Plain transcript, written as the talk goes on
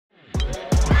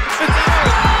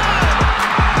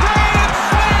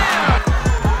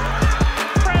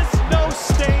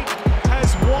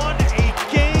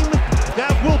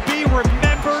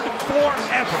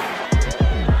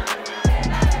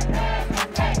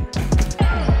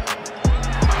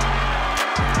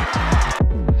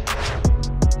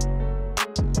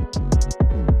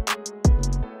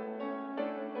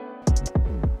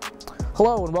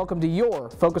Hello and welcome to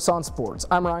your Focus on Sports.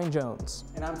 I'm Ryan Jones.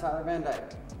 And I'm Tyler Van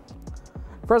Dyke.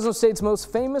 Fresno State's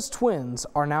most famous twins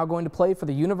are now going to play for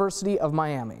the University of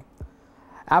Miami.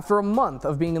 After a month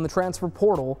of being in the transfer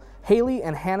portal, Haley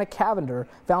and Hannah Cavender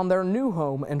found their new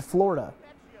home in Florida.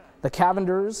 The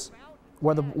Cavenders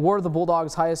were the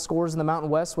Bulldogs' highest scores in the Mountain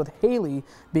West, with Haley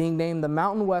being named the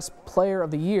Mountain West Player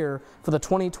of the Year for the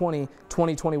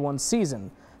 2020-2021 season.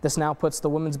 This now puts the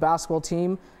women's basketball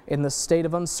team in the state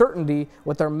of uncertainty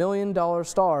with their $1 million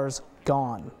stars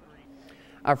gone.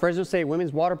 Our Fresno State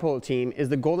women's water polo team is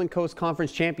the Golden Coast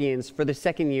Conference champions for the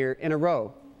second year in a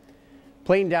row.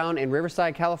 Playing down in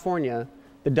Riverside, California,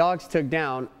 the Dogs took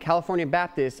down California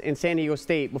Baptist and San Diego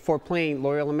State before playing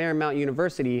Loyola Marymount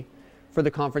University for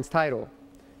the conference title.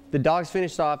 The Dogs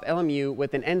finished off LMU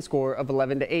with an end score of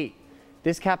 11-8.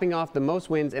 This capping off the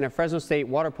most wins in a Fresno State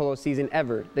water polo season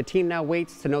ever. The team now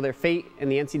waits to know their fate in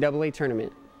the NCAA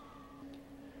tournament.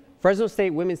 Fresno State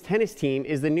women's tennis team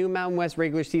is the new Mountain West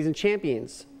regular season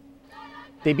champions.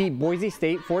 They beat Boise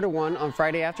State 4-1 on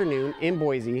Friday afternoon in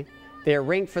Boise. They are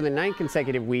ranked for the 9th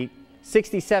consecutive week,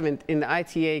 67th in the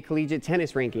ITA collegiate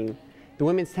tennis ranking. The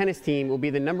women's tennis team will be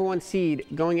the #1 seed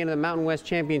going into the Mountain West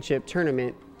Championship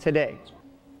tournament today.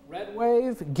 Red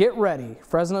Wave, get ready.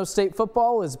 Fresno State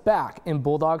football is back in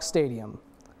Bulldog Stadium.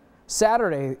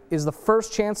 Saturday is the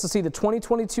first chance to see the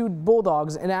 2022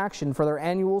 Bulldogs in action for their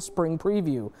annual spring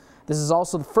preview. This is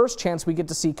also the first chance we get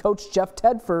to see Coach Jeff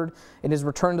Tedford in his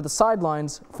return to the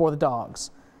sidelines for the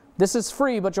Dogs. This is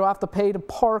free, but you'll have to pay to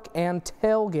park and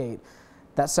tailgate.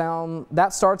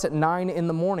 That starts at 9 in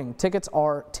the morning. Tickets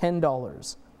are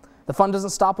 $10. The fun doesn't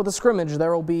stop with the scrimmage.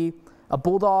 There will be a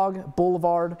Bulldog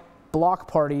Boulevard block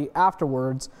party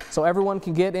afterwards, so everyone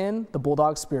can get in the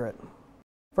Bulldog spirit.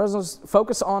 Fresno's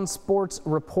Focus on Sports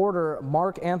reporter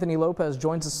Mark Anthony Lopez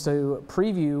joins us to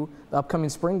preview the upcoming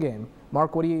spring game.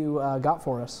 Mark, what do you got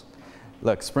for us?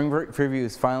 Look, spring preview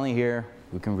is finally here.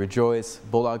 We can rejoice.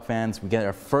 Bulldog fans, we get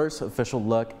our first official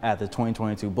look at the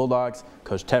 2022 Bulldogs.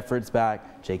 Coach Tedford's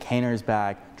back, Jake Hayner's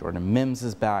back, Jordan Mims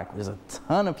is back. There's a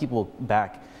ton of people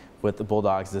back with the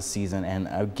Bulldogs this season, and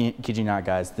I kid you not,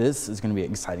 guys, this is going to be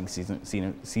an exciting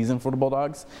season for the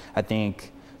Bulldogs. I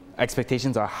think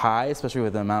expectations are high, especially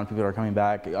with the amount of people that are coming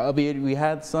back. Albeit we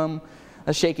had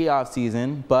a shaky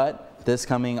offseason, but this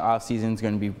coming offseason is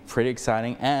going to be pretty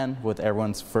exciting, and with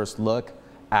everyone's first look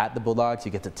at the Bulldogs,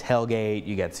 you get to tailgate,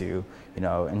 you get to,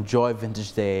 enjoy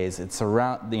vintage days.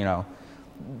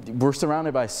 We're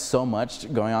surrounded by so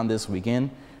much going on this weekend.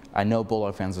 I know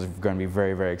Bulldog fans are going to be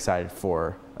very, very excited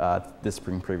for this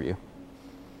spring preview.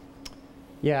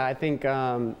 Yeah, I think,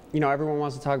 everyone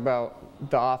wants to talk about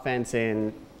the offense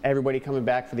and everybody coming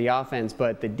back for the offense,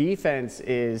 but the defense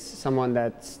is someone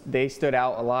they stood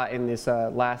out a lot in this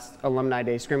last Alumni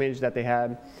Day scrimmage that they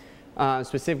had.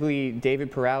 Specifically,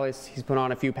 David Perales, he's put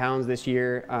on a few pounds this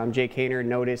year. Jake Hayner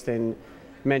noticed and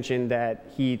mentioned that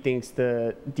he thinks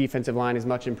the defensive line is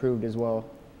much improved as well.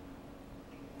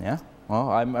 Yeah. Well,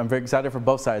 I'm very excited for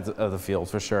both sides of the field,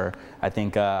 for sure. I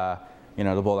think, the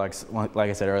Bulldogs, like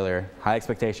I said earlier, high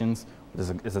expectations.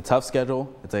 It's a tough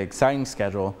schedule. It's an exciting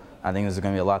schedule. I think there's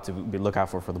going to be a lot to look out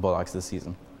for the Bulldogs this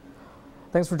season.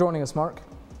 Thanks for joining us, Mark.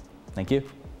 Thank you.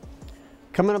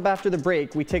 Coming up after the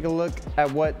break, we take a look at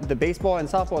what the baseball and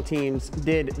softball teams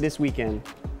did this weekend.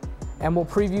 And we'll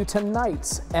preview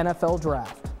tonight's NFL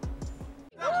Draft.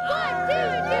 1, 2, 3,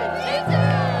 2.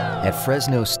 At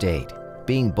Fresno State,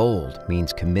 being bold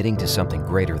means committing to something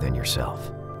greater than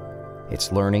yourself.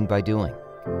 It's learning by doing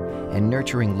and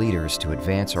nurturing leaders to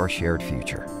advance our shared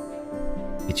future.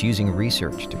 It's using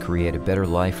research to create a better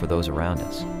life for those around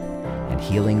us and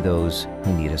healing those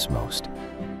who need us most.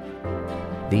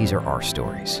 These are our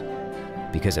stories,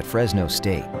 because at Fresno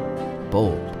State,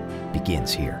 bold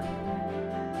begins here.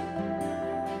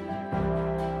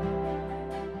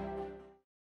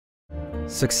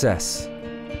 Success.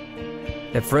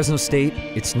 At Fresno State,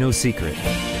 it's no secret.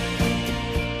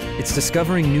 It's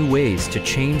discovering new ways to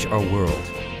change our world.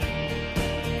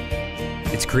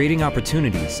 It's creating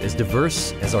opportunities as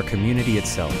diverse as our community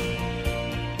itself.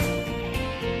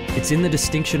 It's in the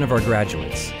distinction of our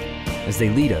graduates as they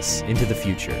lead us into the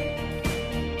future.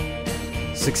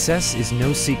 Success is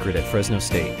no secret at Fresno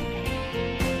State.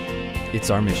 It's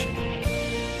our mission.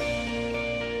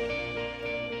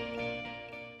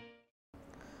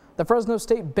 The Fresno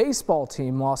State baseball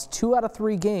team lost 2 out of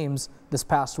 3 games this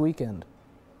past weekend.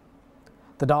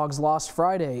 The Dogs lost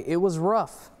Friday. It was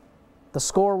rough. The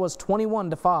score was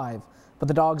 21-5, but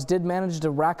the Dogs did manage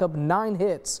to rack up 9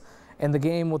 hits in the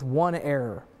game with 1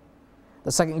 error.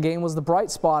 The second game was the bright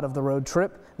spot of the road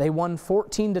trip. They won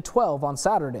 14-12 on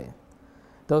Saturday.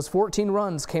 Those 14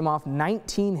 runs came off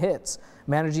 19 hits,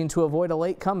 managing to avoid a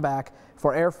late comeback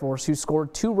for Air Force, who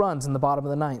scored 2 runs in the bottom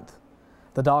of the 9th.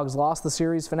 The Dogs lost the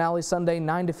series finale Sunday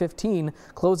 9-15,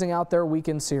 closing out their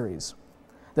weekend series.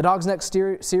 The Dogs' next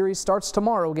series starts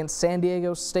tomorrow against San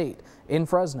Diego State in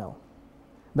Fresno.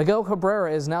 Miguel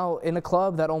Cabrera is now in a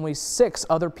club that only 6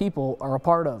 other people are a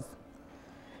part of.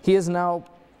 He is now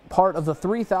part of the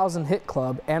 3,000 hit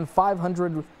club and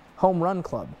 500 home run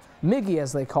club. Miggy,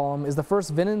 as they call him, is the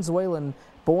first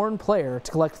Venezuelan-born player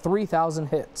to collect 3,000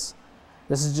 hits.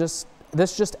 This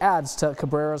just adds to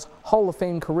Cabrera's Hall of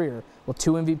Fame career with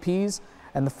 2 MVPs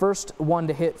and the first one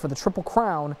to hit for the Triple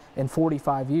Crown in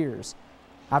 45 years.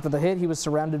 After the hit, he was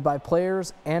surrounded by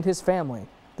players and his family.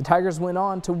 The Tigers went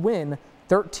on to win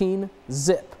 13-0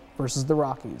 versus the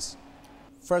Rockies.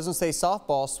 Fresno State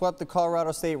softball swept the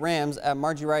Colorado State Rams at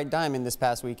Margie Wright Diamond this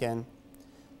past weekend.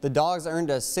 The Dogs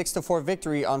earned a 6-4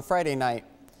 victory on Friday night.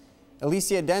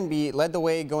 Alicia Denby led the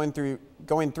way going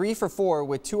 3 for 4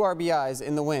 with 2 RBIs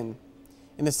in the win.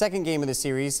 In the second game of the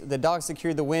series, the Dogs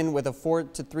secured the win with a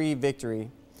 4-3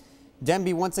 victory.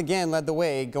 Denby once again led the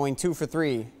way, going 2 for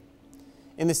 3.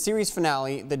 In the series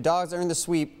finale, the Dogs earned the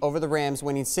sweep over the Rams,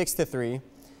 winning 6-3.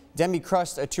 Denby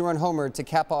crushed a 2-run homer to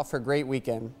cap off her great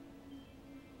weekend.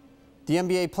 The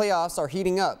NBA playoffs are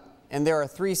heating up, and there are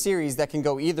 3 series that can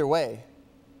go either way.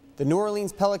 The New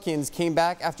Orleans Pelicans came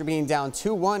back after being down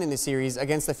 2-1 in the series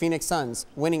against the Phoenix Suns,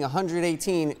 winning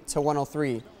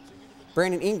 118-103.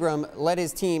 Brandon Ingram led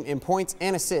his team in points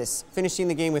and assists, finishing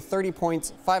the game with 30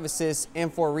 points, 5 assists,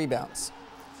 and 4 rebounds.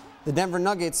 The Denver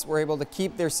Nuggets were able to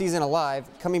keep their season alive,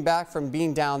 coming back from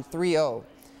being down 3-0.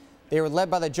 They were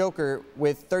led by the Joker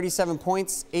with 37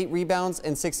 points, 8 rebounds,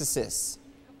 and 6 assists.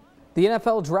 The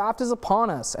NFL draft is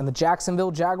upon us, and the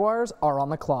Jacksonville Jaguars are on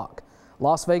the clock.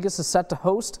 Las Vegas is set to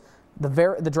host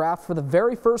the draft for the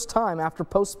very first time after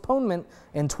postponement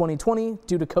in 2020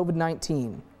 due to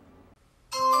COVID-19.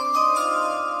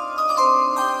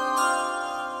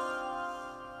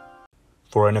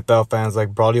 For NFL fans like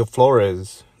Braulio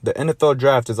Flores, the NFL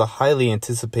Draft is a highly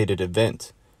anticipated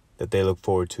event that they look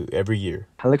forward to every year.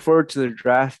 I look forward to the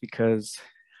draft because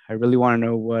I really want to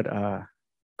know what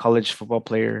college football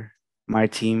player my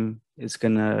team is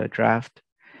going to draft,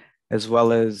 as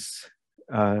well as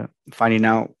finding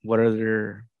out what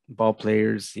other ball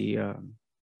players the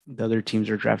other teams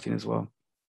are drafting as well.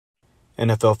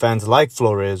 NFL fans like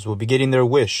Flores will be getting their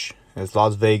wish, as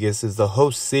Las Vegas is the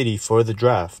host city for the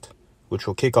draft, which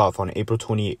will kick off on April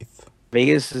 28th.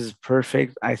 Vegas is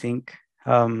perfect, I think.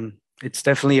 It's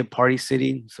definitely a party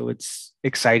city, so it's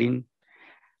exciting.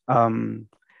 The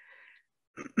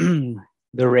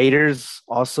Raiders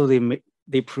also,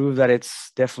 they prove that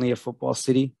it's definitely a football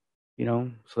city,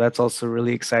 so that's also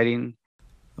really exciting.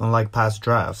 Unlike past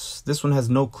drafts, this one has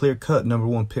no clear-cut number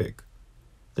 1 pick.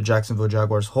 The Jacksonville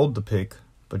Jaguars hold the pick,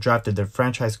 but drafted their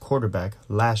franchise quarterback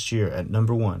last year at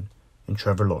number 1 in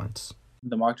Trevor Lawrence.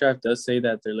 The mock draft does say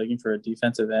that they're looking for a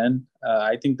defensive end.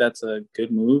 I think that's a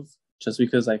good move, just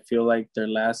because I feel like their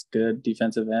last good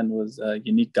defensive end was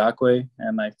Yannick Ngakoue,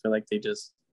 and I feel like they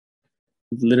just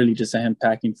literally just sent him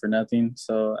packing for nothing.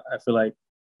 So I feel like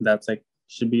that's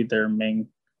should be their main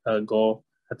goal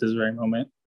at this very moment.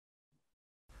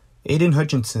 Aiden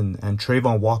Hutchinson and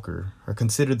Trayvon Walker are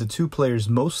considered the 2 players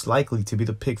most likely to be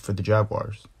the pick for the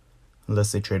Jaguars,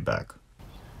 unless they trade back.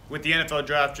 With the NFL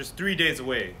draft just 3 days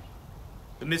away,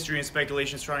 the mystery and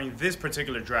speculation surrounding this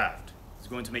particular draft is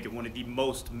going to make it one of the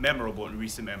most memorable in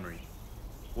recent memory.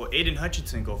 Will Aiden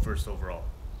Hutchinson go first overall?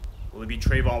 Will it be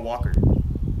Trayvon Walker?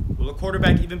 Will a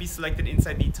quarterback even be selected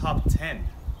inside the top 10?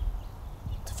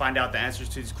 To find out the answers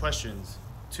to these questions,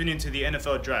 tune into the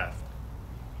NFL Draft,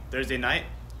 Thursday night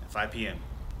at 5 p.m.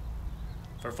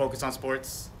 For Focus on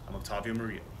Sports, I'm Octavio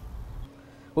Murillo.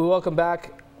 We welcome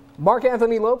back Mark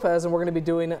Anthony Lopez, and we're going to be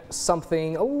doing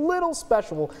something a little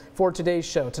special for today's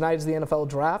show. Tonight is the NFL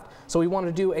Draft, so we want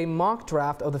to do a mock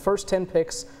draft of the first 10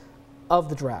 picks of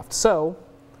the draft. So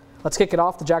let's kick it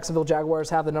off. The Jacksonville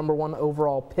Jaguars have the number 1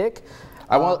 overall pick.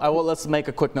 Let's make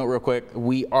a quick note real quick.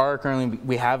 We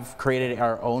have created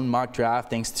our own mock draft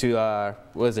thanks to,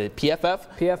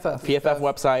 PFF? PFF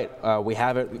website. We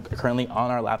have it currently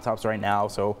on our laptops right now,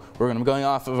 so we're going to be going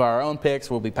off of our own picks.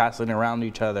 We'll be passing it around to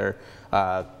each other,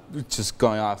 just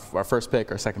going off our first pick,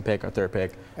 our second pick, our third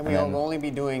pick. And we'll only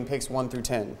be doing picks 1 through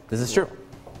 10. This is true.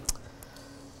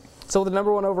 So with the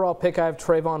number 1 overall pick, I have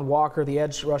Trayvon Walker, the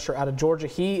edge rusher out of Georgia.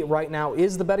 He right now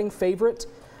is the betting favorite.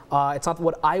 It's not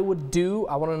what I would do.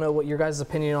 I want to know what your guys'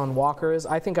 opinion on Walker is.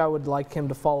 I think I would like him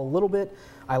to fall a little bit.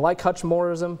 I like Hutch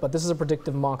Moorism, but this is a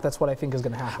predictive mock. That's what I think is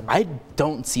going to happen. I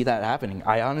don't see that happening.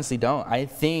 I honestly don't. I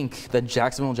think the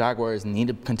Jacksonville Jaguars need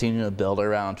to continue to build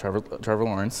around Trevor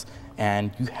Lawrence,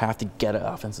 and you have to get an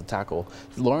offensive tackle.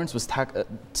 Lawrence was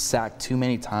sacked too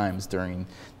many times during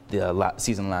the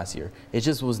season last year. It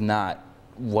just was not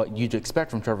what you'd expect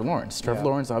from Trevor Lawrence. Trevor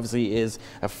Lawrence obviously is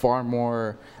a far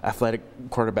more athletic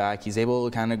quarterback. He's able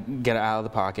to kind of get out of the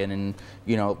pocket, and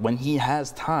you know, when he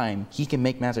has time, he can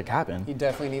make magic happen. He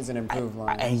definitely needs an improved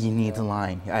line. And he needs a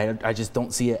line. I just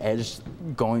don't see an edge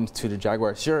going to the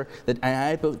Jaguars. Sure, and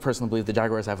I personally believe the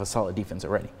Jaguars have a solid defense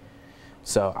already.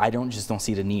 So I just don't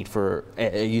see the need for.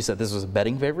 You said this was a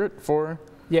betting favorite for.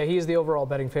 Yeah, he is the overall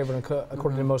betting favorite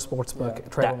according to most sportsbook.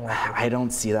 Trevor Walker. I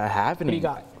don't see that happening. What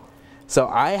do you got? So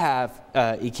I have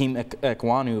Ikem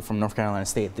Ekwonu from North Carolina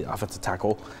State, the offensive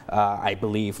tackle. I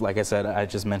believe, like I said, I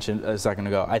just mentioned a second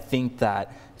ago, I think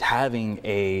that having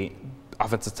a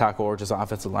offensive tackle or just an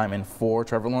offensive lineman for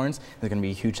Trevor Lawrence is going to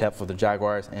be a huge help for the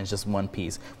Jaguars, and it's just one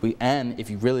piece. And if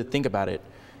you really think about it,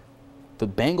 the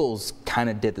Bengals kind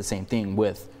of did the same thing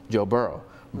with Joe Burrow.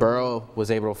 Burrow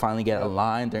was able to finally get a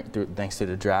line thanks to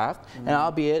the draft, and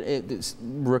albeit it's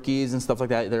rookies and stuff like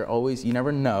that, they're always, you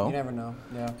never know. You never know,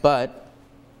 yeah. But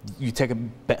you take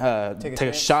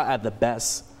a shot at the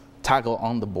best tackle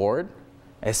on the board,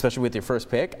 especially with your first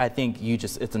pick. I think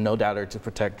it's a no-doubter to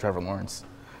protect Trevor Lawrence.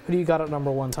 Who do you got at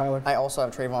number 1, Tyler? I also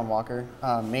have Trayvon Walker,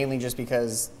 mainly just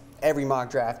because every mock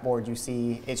draft board you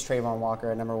see, it's Trayvon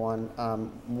Walker at number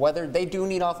 1. Whether they do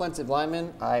need offensive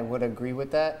linemen, I would agree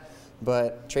with that.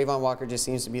 But Trayvon Walker just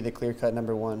seems to be the clear-cut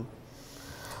number 1.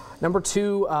 Number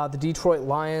 2, the Detroit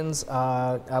Lions.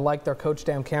 I like their coach,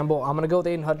 Dan Campbell. I'm going to go with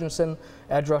Aiden Hutchinson,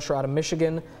 edge rusher out of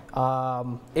Michigan.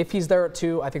 If he's there at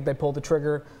 2, I think they pull the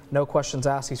trigger. No questions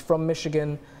asked. He's from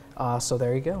Michigan. So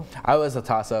there you go. I was a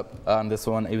toss-up on this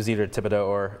one. It was either Thibodeau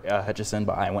or Hutchinson,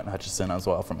 but I went Hutchinson as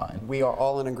well for mine. We are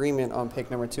all in agreement on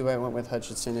pick number 2. I went with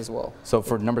Hutchinson as well. So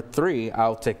for number 3,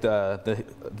 I'll take the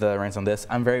reins on this.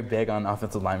 I'm very big on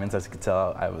offensive linemen, as you can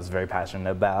tell. I was very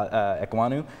passionate about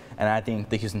Ekwonu, and I think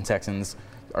the Houston Texans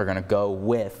are going to go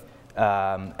with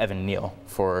Evan Neal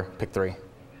for pick 3.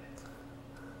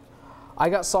 I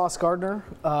got Sauce Gardner.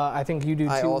 I think you do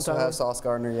too. I also Tyler. have Sauce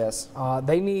Gardner, yes.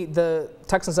 The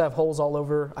Texans have holes all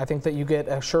over. I think that you get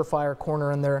a surefire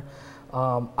corner in there.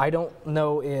 I don't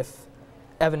know if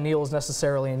Evan Neal is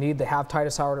necessarily in need. They have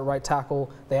Titus Howard at right tackle.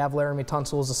 They have Laramie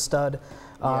Tunsil as a stud.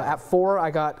 At 4,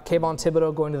 I got Kayvon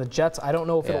Thibodeau going to the Jets. I don't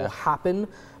know if it'll happen,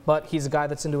 but he's a guy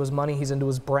that's into his money. He's into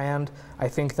his brand. I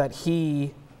think that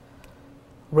he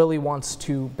really wants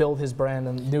to build his brand,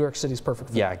 and New York City's perfect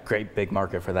for Yeah, great big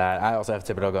market for that. I also have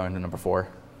Thibodeau going to number 4.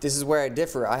 This is where I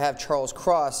differ. I have Charles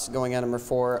Cross going at number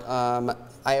 4.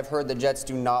 I have heard the Jets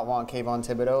do not want Kayvon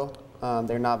Thibodeau.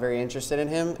 They're not very interested in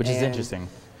him. Which is interesting.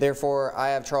 Therefore, I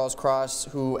have Charles Cross,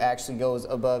 who actually goes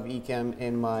above Ikem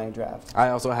in my draft.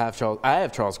 I also have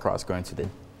Charles Cross going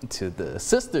to the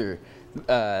sister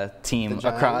team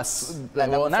across.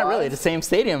 Well, not really the same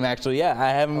stadium actually. Yeah, I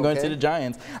have him going to the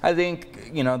Giants. I think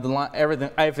everything.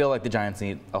 I feel like the Giants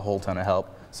need a whole ton of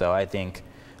help. So I think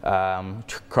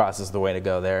Cross is the way to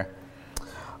go there.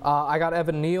 I got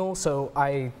Evan Neal, so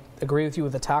I agree with you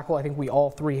with the tackle. I think we all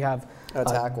 3 have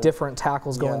different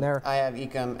tackles going there. I have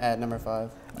Ikem at number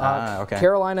 5. Okay.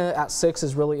 Carolina at 6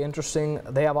 is really interesting.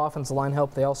 They have offensive line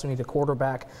help. They also need a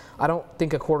quarterback. I don't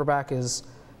think a quarterback is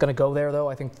going to go there, though.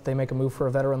 I think they make a move for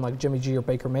a veteran like Jimmy G or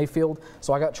Baker Mayfield.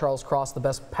 So I got Charles Cross, the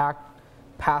best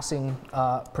passing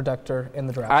protector in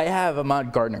the draft. I have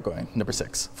Ahmad Gardner going, number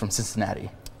 6, from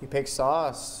Cincinnati. You picked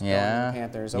Sauce. Yeah. Going to the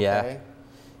Panthers. Okay. Yeah.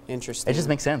 Interesting. It just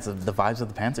makes sense of the vibes of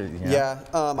the Panthers. You know? Yeah.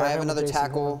 I have another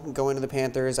tackle going to the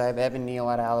Panthers. I have Evan Neal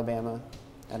out of Alabama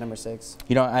at number 6.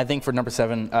 I think for number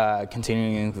 7,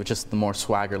 continuing with just the more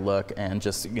swagger look and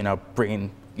just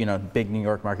bringing big New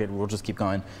York market. We'll just keep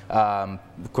going.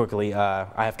 Quickly,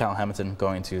 I have Kyle Hamilton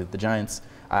going to the Giants.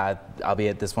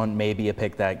 Albeit this one may be a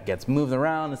pick that gets moved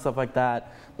around and stuff like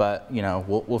that, but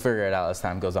we'll figure it out as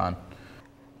time goes on.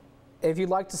 If you'd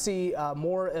like to see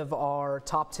more of our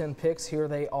top 10 picks, here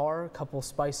they are. A couple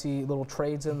spicy little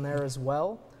trades in there as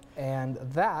well. And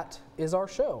that is our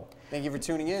show. Thank you for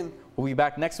tuning in. We'll be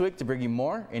back next week to bring you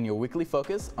more in your weekly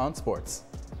focus on sports.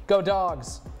 Go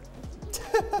Dogs!